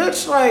is you,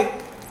 bitch?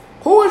 Like,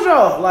 who is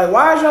y'all? Like,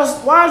 why is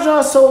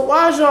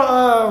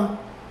y'all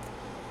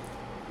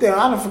Damn,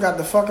 I done forgot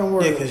the fucking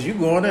word. Yeah, because you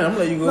going in. I'm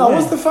letting you go No, in.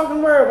 what's the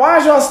fucking word? Why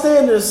is y'all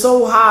standards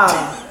so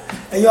high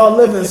and y'all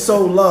living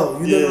so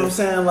low? You know what I'm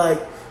saying?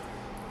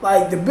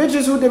 Like the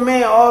bitches who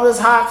demand all this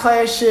high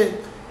class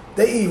shit,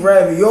 they eat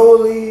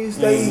raviolis,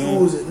 they eat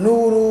oozing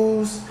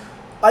noodles.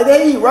 Like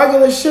they eat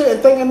regular shit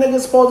and think a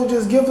nigga's supposed to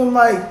just give them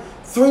like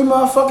 3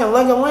 motherfucking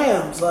leg of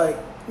lambs. Like,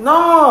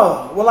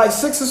 nah. With like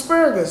 6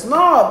 asparagus.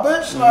 Nah,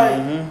 bitch.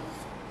 Like,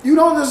 you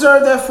don't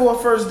deserve that for a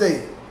first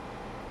date.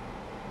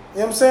 You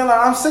know what I'm saying?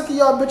 Like, I'm sick of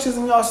y'all bitches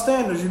and y'all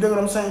standards. You dig what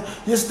I'm saying?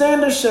 Your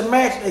standards should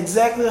match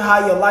exactly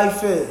how your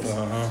life is.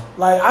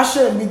 Like, I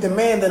shouldn't be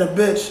demanding a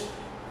bitch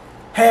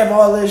have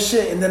all this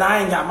shit and then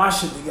I ain't got my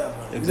shit together.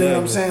 You dig what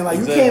I'm saying? Like,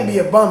 you can't be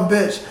a bum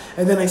bitch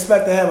and then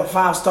expect to have a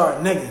 5-star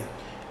nigga.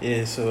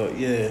 Yeah, so,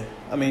 yeah.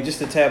 I mean, just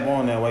to tap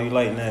on that while you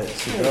lighting that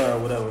cigar or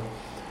whatever.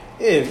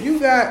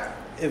 Yeah,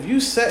 if you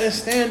setting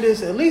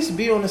standards, at least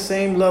be on the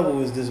same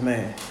level as this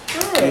man.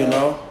 Yeah. You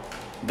know?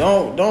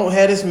 Don't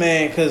have this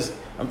man, because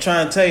I'm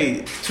trying to tell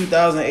you,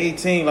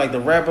 2018, like the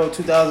wrap up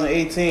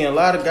 2018, a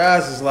lot of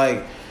guys is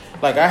like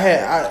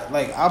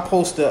I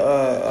posted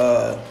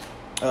I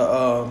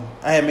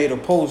had made a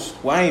post.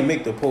 Well, I ain't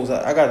make the post.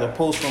 I got the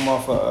post from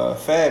off a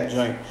Fab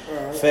joint.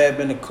 Right. Fab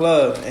in the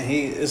club, and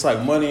it's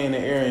like money in the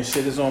air and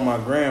shit. It's on my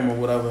gram or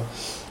whatever.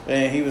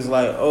 And he was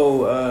like,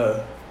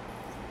 "Oh,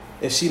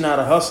 if she not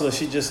a hustler,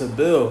 she just a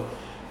bill."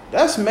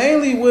 That's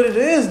mainly what it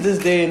is this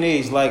day and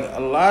age. Like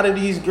a lot of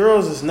these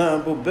girls is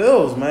nothing but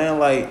bills, man.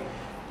 Like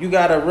you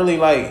gotta really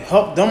like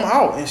help them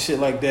out and shit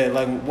like that.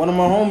 Like one of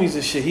my homies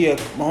and shit,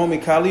 my homie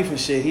Khalif and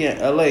shit, he in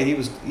LA.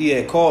 He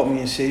had called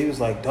me and shit. He was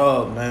like,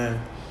 "Dog, man,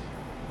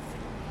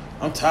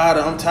 I'm tired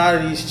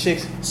of these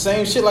chicks."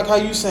 Same shit like how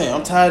you saying.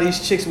 I'm tired of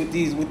these chicks with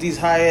these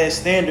high ass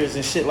standards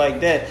and shit like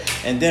that.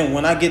 And then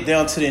when I get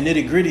down to the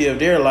nitty gritty of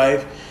their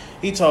life,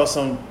 he told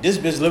this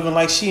bitch living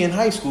like she in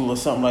high school or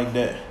something like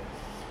that.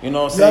 You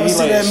know what I'm saying?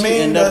 You ever see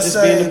that meme that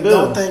say,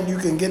 "Don't think you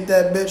can get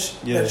that bitch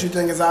that you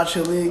think is out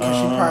your league because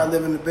she probably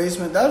live in the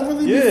basement." That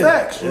really be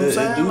facts. You know what I'm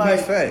saying? It do like,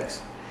 be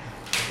facts.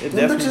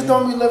 Them bitches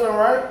don't be living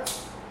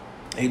right.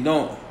 They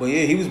don't. But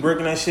yeah, he was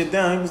breaking that shit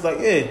down. He was like,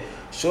 "Yeah,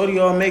 shorty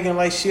all making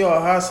like she all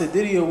Hasa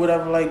Diddy or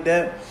whatever like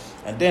that."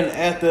 And then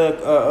after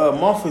a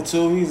month or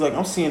two, he's like,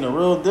 "I'm seeing the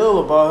real deal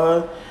about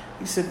her."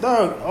 He said,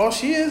 "Dog, all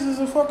she is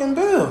a fucking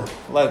bill.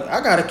 Like,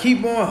 I gotta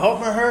keep on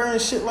helping her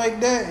and shit like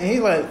that." And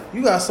he like,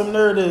 "You got some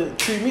nerve to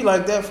treat me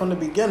like that from the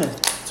beginning."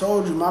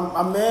 Told you,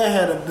 my man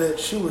had a bitch.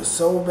 She was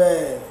so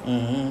bad.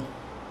 The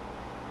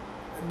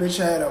bitch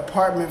had an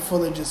apartment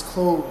full of just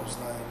clothes.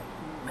 Like,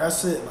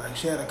 that's it. Like,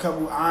 she had a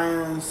couple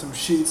irons, some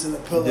sheets, and a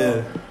pillow.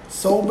 Yeah.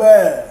 So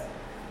bad.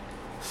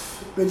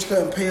 Bitch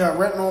couldn't pay her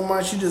rent no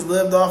month. She just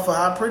lived off of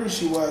how pretty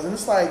she was. And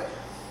it's like,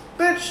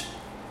 bitch,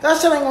 that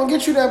shit ain't gonna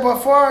get you that but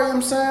far, you know what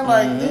I'm saying?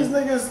 Like, these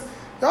niggas,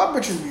 y'all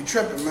bitches be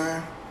tripping,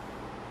 man.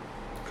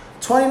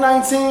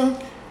 2019,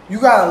 you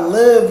gotta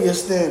live your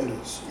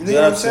standards. You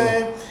know what I'm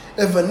saying?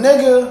 If a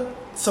nigga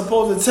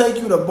supposed to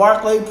take you to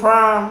Barclay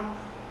Prime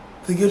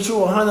to get you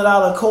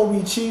 $100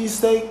 Kobe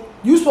cheesesteak,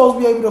 you supposed to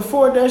be able to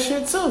afford that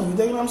shit too. You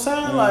think what I'm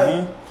saying?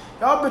 Like,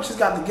 y'all bitches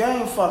got the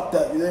game fucked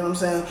up. You know what I'm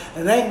saying?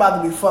 And it ain't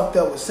about to be fucked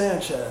up with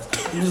Sanchez.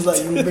 You just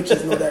let you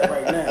bitches know that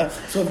right now.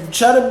 So if you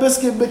cheddar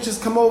biscuit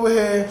bitches come over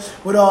here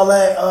with all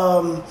that,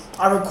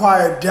 I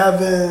require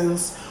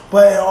Devins,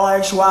 but in all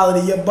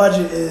actuality, your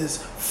budget is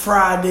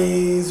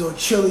Fridays or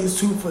Chili's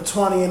 2 for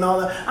 $20 and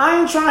all that.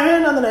 I ain't trying to hear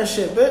none of that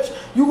shit, bitch.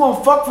 You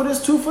gonna fuck for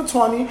this 2 for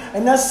 $20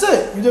 and that's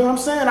it. You know what I'm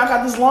saying? I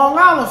got this Long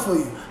Island for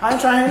you. I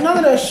ain't trying to hear none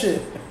of that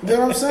shit. You know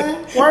what I'm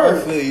saying? Word.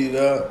 I feel you,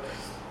 dog.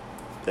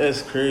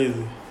 That's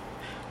crazy.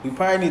 We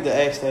probably need to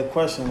ask that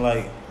question,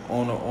 like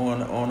on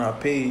our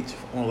page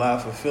on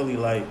Live for Philly,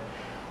 like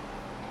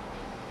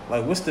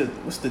what's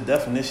the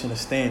definition of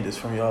standards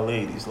from y'all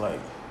ladies, like?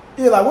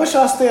 Yeah, like what's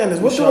y'all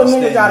standards? What do a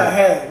nigga gotta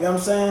have? You know what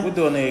I'm saying? What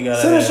do a nigga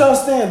gotta have? Send us y'all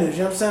standards.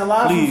 You know what I'm saying?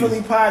 Live from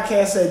Philly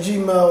Podcast at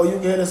Gmail. Or you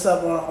can hit us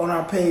up on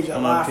our page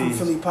at Live from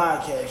Philly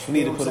Podcast. We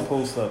need to put a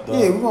post up, though.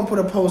 Yeah, we're gonna put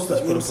a post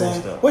up. You know what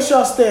I'm saying? What's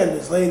y'all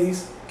standards,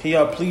 ladies? Can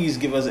y'all please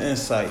give us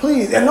insight?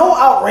 Please, and no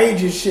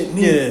outrageous shit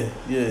needed.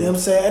 Yeah. You know what I'm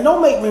saying? And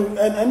don't make me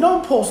and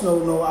don't post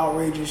no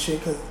outrageous shit,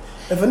 because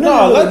if a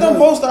nigga let them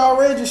post the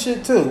outrageous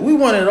shit too. We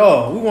want it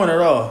all.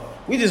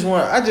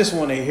 I just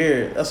want to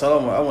hear it. That's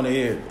all I want to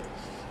hear.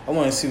 I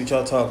want to see what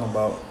y'all talking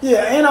about.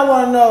 Yeah, and I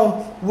want to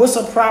know what's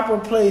a proper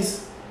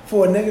place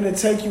for a nigga to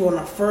take you on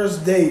a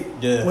first date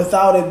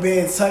without it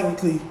being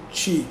technically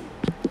cheap.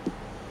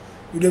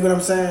 You dig what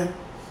I'm saying?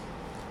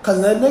 Because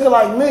a nigga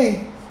like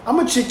me, I'm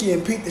a chickie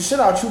and Pete the shit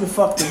out you to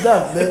fuck to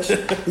death,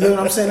 bitch. You know what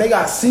I'm saying? They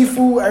got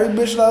seafood. Every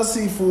bitch loves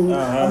seafood.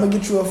 I'm going to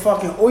get you a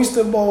fucking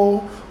oyster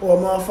bowl or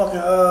a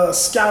motherfucking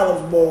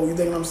scallops bowl. You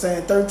think what I'm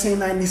saying?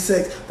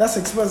 $13.96. That's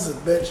expensive,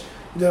 bitch.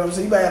 You know what I'm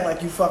saying? You better act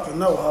like you fucking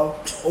know, ho.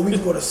 Or we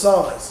can go to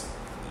Sars.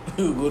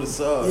 We can go to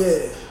Sars.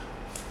 Yeah.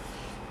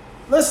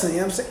 Listen, you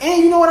know what I'm saying?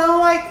 And you know what I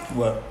don't like?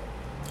 What?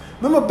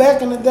 Remember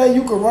back in the day,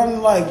 you could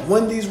run like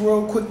Wendy's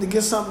real quick to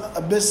get something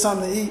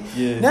to eat.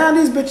 Yeah. Now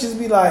these bitches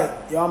be like,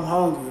 "Yo, I'm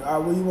hungry. All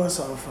right, where you want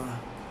something from?"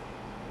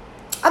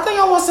 I think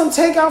I want some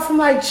takeout from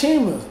like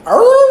Chima's.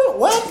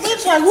 What,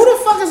 bitch? Like, who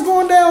the fuck is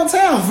going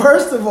downtown?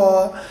 First of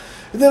all,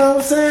 you know what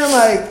I'm saying?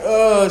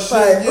 Like, shit,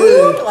 like,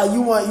 yeah. like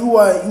you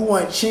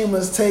want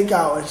Chima's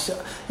takeout and shit.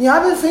 You know,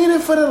 I've been feeding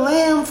for the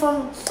lamb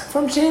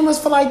from Chima's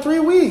for like 3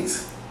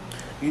 weeks.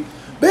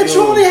 Bitch,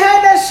 you only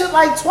had that shit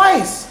like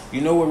twice.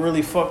 You know what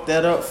really fucked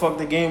that up? Fucked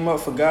the game up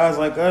for guys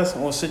like us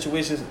on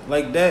situations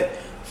like that?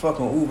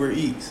 Fucking Uber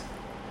Eats.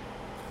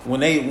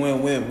 When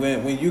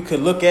you could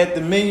look at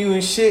the menu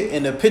and shit,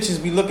 and the pictures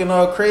be looking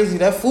all crazy,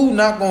 that food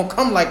not gonna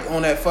come like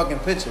on that fucking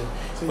picture.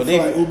 So but you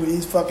feel like Uber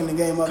Eats fucking the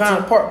game up kind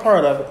too? of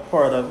part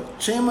of it.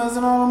 Chima's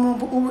and all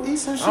them Uber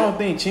Eats and shit. I don't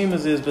think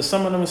Chima's is, but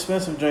some of them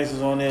expensive drinks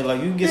is on there.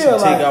 Like you can get Yeah,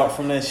 some like, takeout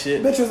from that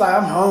shit. Bitch was like,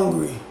 I'm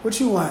hungry. What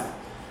you want?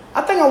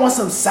 I think I want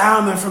some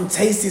salmon from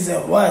Tasty's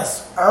at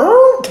West.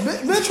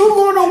 Bitch, who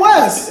going to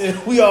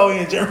West? We all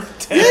in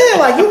Germantown. Yeah,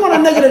 like you want a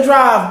nigga to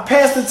drive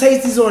past the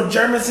Tasty's on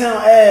Germantown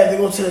Ave to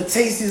go to the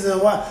Tasty's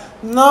and what?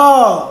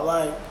 No,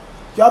 like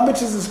y'all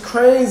bitches is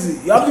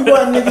crazy. Y'all be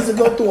wanting niggas to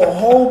go through a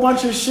whole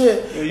bunch of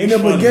shit in the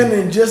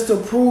beginning just to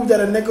prove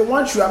that a nigga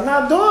wants you. I'm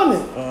not doing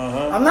it.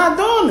 I'm not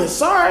doing it.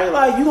 Sorry,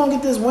 like you gonna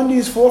get this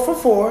Wendy's 4 for $4.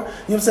 You know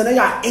what I'm saying? They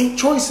got 8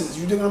 choices.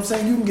 You dig what I'm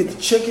saying? You can get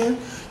the chicken.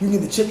 You can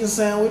get the chicken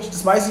sandwich, the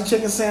spicy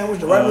chicken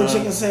sandwich, the regular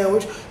chicken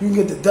sandwich. You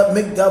can get the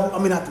McDouble. I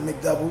mean, not the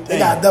McDouble. They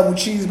got a double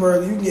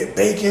cheeseburger. You can get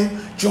bacon,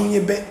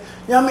 junior bacon.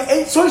 You know what I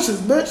mean? 8 choices,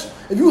 bitch.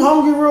 If you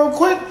hungry real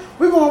quick,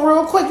 we going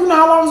real quick. You know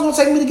how long it's gonna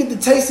take me to get the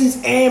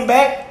Tasties and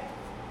back?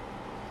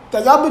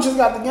 Like, y'all bitches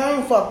got the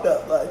game fucked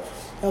up. Like, you know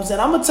what I'm saying?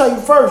 I'm gonna tell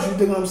you first, you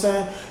think what I'm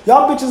saying?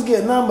 Y'all bitches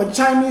get nothing but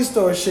Chinese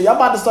store shit. Y'all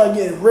about to start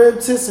getting rib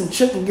tits and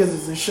chicken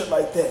gizzards and shit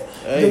like that.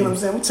 You know what I'm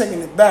saying? We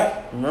taking it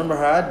back. Remember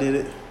how I did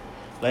it?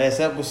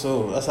 Last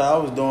episode. That's how I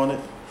was doing it.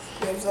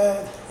 You know what I'm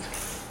saying?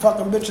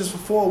 Fucking bitches for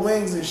 4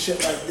 wings and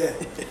shit like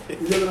that.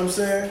 You know what I'm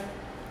saying?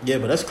 Yeah,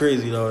 but that's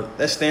crazy though.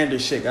 That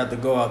standard shit got to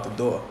go out the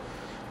door.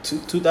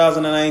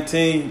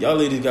 2019, y'all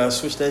ladies gotta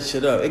switch that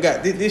shit up. It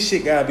got this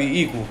shit gotta be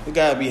equal. It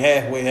gotta be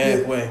halfway.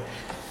 Yeah.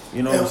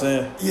 You know what I'm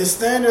saying? Your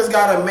standards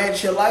gotta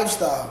match your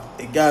lifestyle.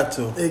 It got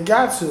to. It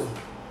got to.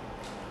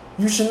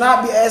 You should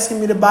not be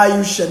asking me to buy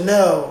you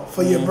Chanel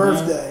for your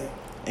birthday.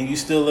 And you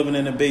still living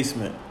in the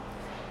basement.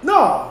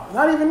 No,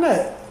 not even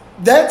that.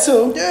 That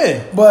too.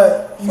 Yeah.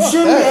 But you Fuck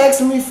shouldn't that. be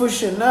asking me for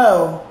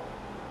Chanel.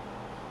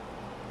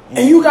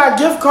 And you got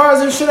gift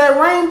cards and shit at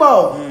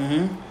Rainbow.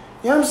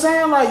 You know what I'm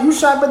saying? Like, you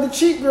shop at the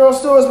cheap girl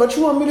stores, but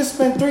you want me to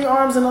spend 3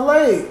 arms and a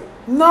leg.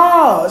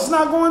 No, it's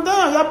not going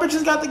down. Y'all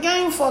bitches got the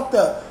game fucked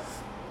up.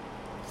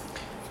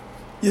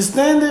 Your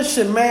standards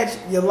should match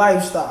your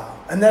lifestyle.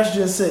 And that's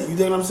just it. You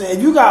dig what I'm saying?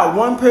 If you got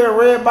 1 pair of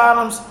red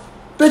bottoms,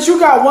 bitch, you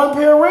got 1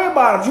 pair of red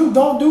bottoms. You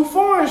don't do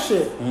foreign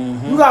shit.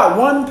 You got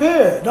 1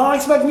 pair. Don't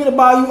expect me to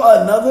buy you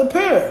another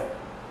pair.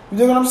 You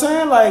dig what I'm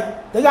saying?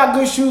 Like, they got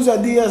good shoes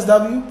at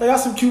DSW. They got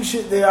some cute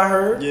shit there, I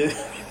heard. Yeah.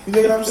 You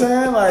dig what I'm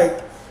saying?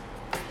 Like,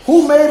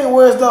 who made it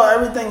where as though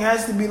everything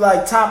has to be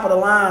like top of the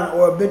line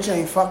or a bitch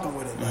ain't fucking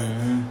with it?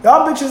 Like,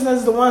 y'all bitches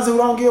is the ones who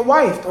don't get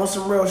wifed on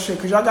some real shit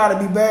because y'all gotta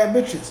be bad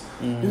bitches.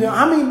 You know,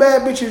 how many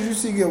bad bitches you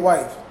see get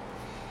wifed?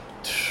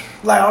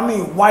 Like, I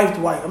mean,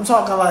 wifed. I'm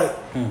talking like,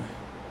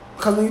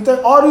 because when you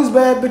think all these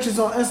bad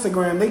bitches on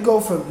Instagram, they go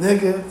from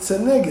nigga to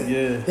nigga.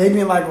 Yeah. They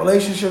be in like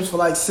relationships for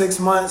like 6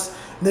 months.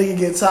 Nigga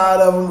get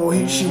tired of them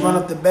or she run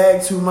up the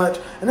bag too much.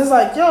 And it's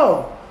like,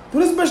 yo, do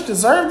this bitch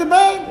deserve the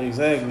bag?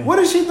 Exactly. What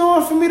is she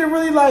doing for me to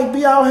really like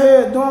be out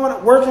here doing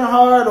working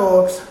hard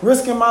or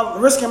risking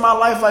my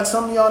life like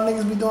some of y'all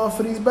niggas be doing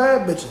for these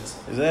bad bitches?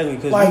 Exactly.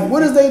 Cause Like,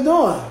 what is they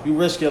doing? You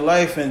risk your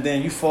life and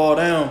then you fall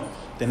down,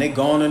 then they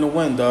gone in the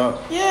wind, dog.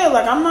 Yeah,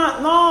 like I'm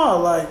not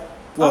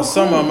Well,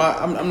 some of them,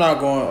 I'm not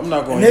going.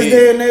 In this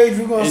day and age,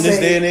 we're gonna In say this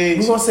day and age,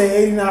 we're gonna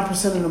say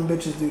 89% of them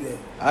bitches do that.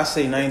 I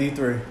say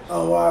 93.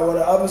 Oh, why? Well,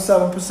 the other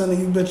 7% of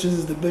you bitches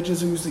is the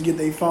bitches who used to get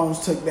their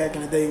phones took back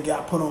in the day and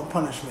got put on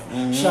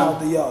punishment. Shout out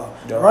to y'all.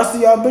 The rest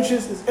of y'all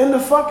bitches is in the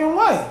fucking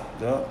way.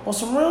 On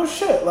some real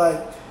shit. Like,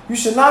 you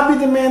should not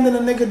be demanding a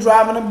nigga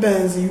driving a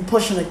Benz and you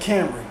pushing a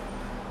Camry.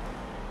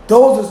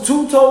 Those are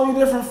 2 totally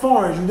different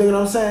foreigns. You dig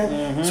what I'm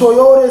saying?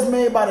 Toyota is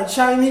made by the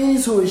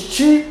Chinese, who is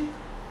cheap.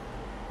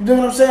 You know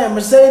what I'm saying?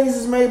 Mercedes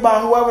is made by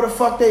whoever the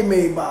fuck they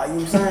made by. You know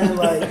what I'm saying?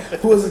 Like,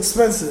 who is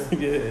expensive.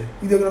 Yeah.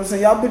 You know what I'm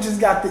saying? Y'all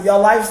bitches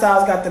y'all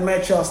lifestyles got to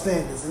match y'all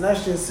standards. And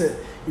that's just it.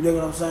 You know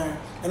what I'm saying?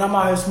 And I'm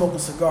out here smoking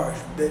cigars,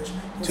 you bitch.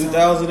 You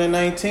know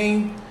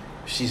 2019,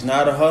 she's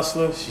not a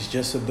hustler. She's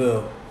just a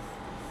bill.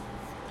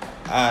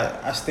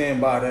 I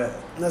stand by that.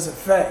 and that's a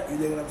fact. You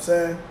know what I'm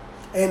saying?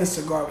 And the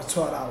cigar was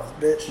 $12,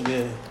 bitch.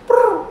 Yeah.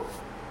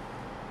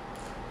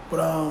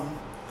 But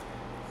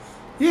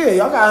yeah,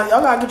 y'all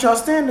gotta get y'all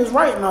standards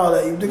right and all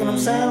that. You dig what I'm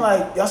saying?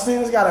 Like, y'all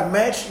standards gotta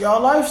match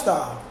y'all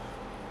lifestyle.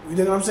 You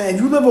dig what I'm saying?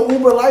 If you live an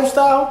Uber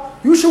lifestyle,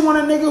 you should want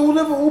a nigga who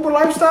live an Uber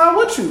lifestyle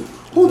with you.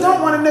 Who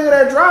don't want a nigga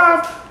that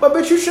drive, but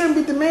bitch, you shouldn't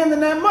be demanding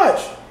that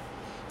much.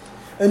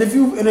 And if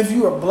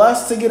you are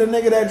blessed to get a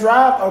nigga that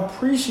drive,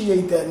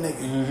 appreciate that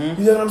nigga.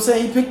 You dig what I'm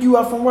saying? He pick you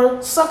up from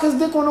work, suck his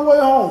dick on the way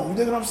home. You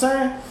dig what I'm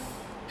saying?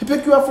 He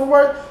pick you up from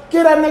work,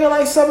 get that nigga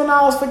like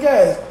 $7 for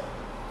gas.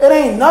 it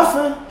ain't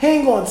nothing. He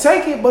ain't gonna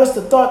take it, but it's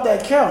the thought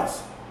that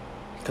counts.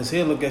 Cause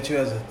he'll look at you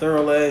as a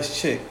thorough ass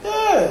chick.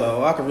 Yeah.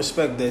 Well, I can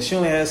respect that. She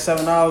only had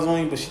 $7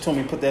 on you, but she told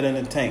me to put that in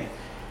the tank.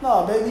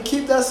 No, baby,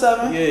 keep that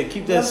 7. Yeah, keep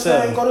You know that what I'm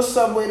saying? 7. Go to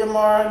Subway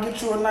tomorrow and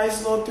get you a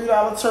nice little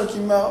 $3 turkey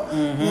melt. Mm-hmm.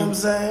 You know what I'm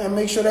saying? And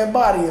make sure that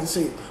body in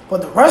shape.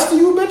 But the rest of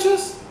you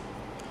bitches,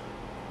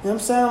 you know what I'm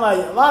saying? Like,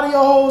 a lot of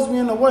your hoes be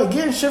in the way.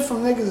 Getting shit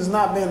from niggas is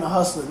not being a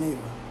hustler neither.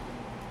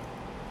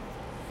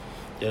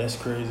 Yeah, that's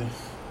crazy.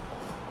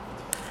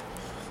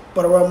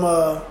 But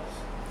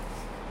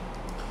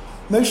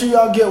make sure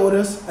y'all get with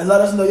us and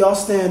let us know y'all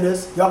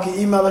standards. Y'all can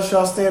email us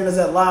y'all standards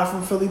at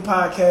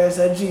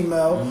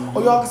livefromphillypodcast@gmail.com.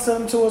 Or y'all can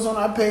send them to us on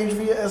our page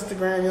via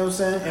Instagram, you know what I'm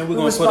saying? And we're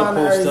going to put a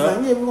post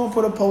up. Yeah, we're going to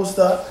put a post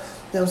up, you know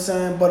what I'm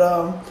saying? But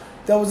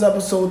that was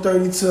episode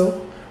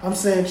 32. I'm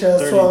saying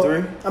Chaz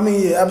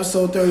 33?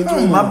 Episode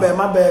 33. My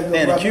bad.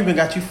 Man, the Cuban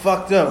got you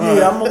fucked up, huh?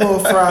 Yeah, I'm a little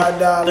fried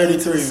down.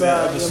 33, to the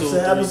side, man. you know what I'm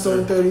saying?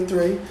 Episode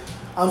 33.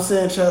 I'm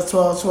saying Chaz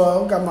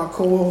 1212. Got my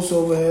co-host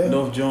over here.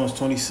 North Jones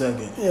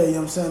 22nd. Yeah, you know what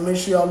I'm saying? Make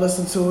sure y'all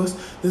listen to us.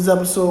 This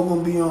episode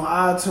going to be on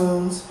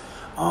iTunes,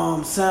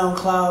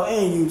 SoundCloud,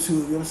 and YouTube. You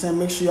know what I'm saying?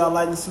 Make sure y'all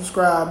like and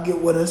subscribe.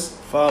 Get with us.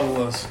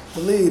 Follow us.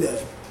 Believe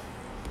that.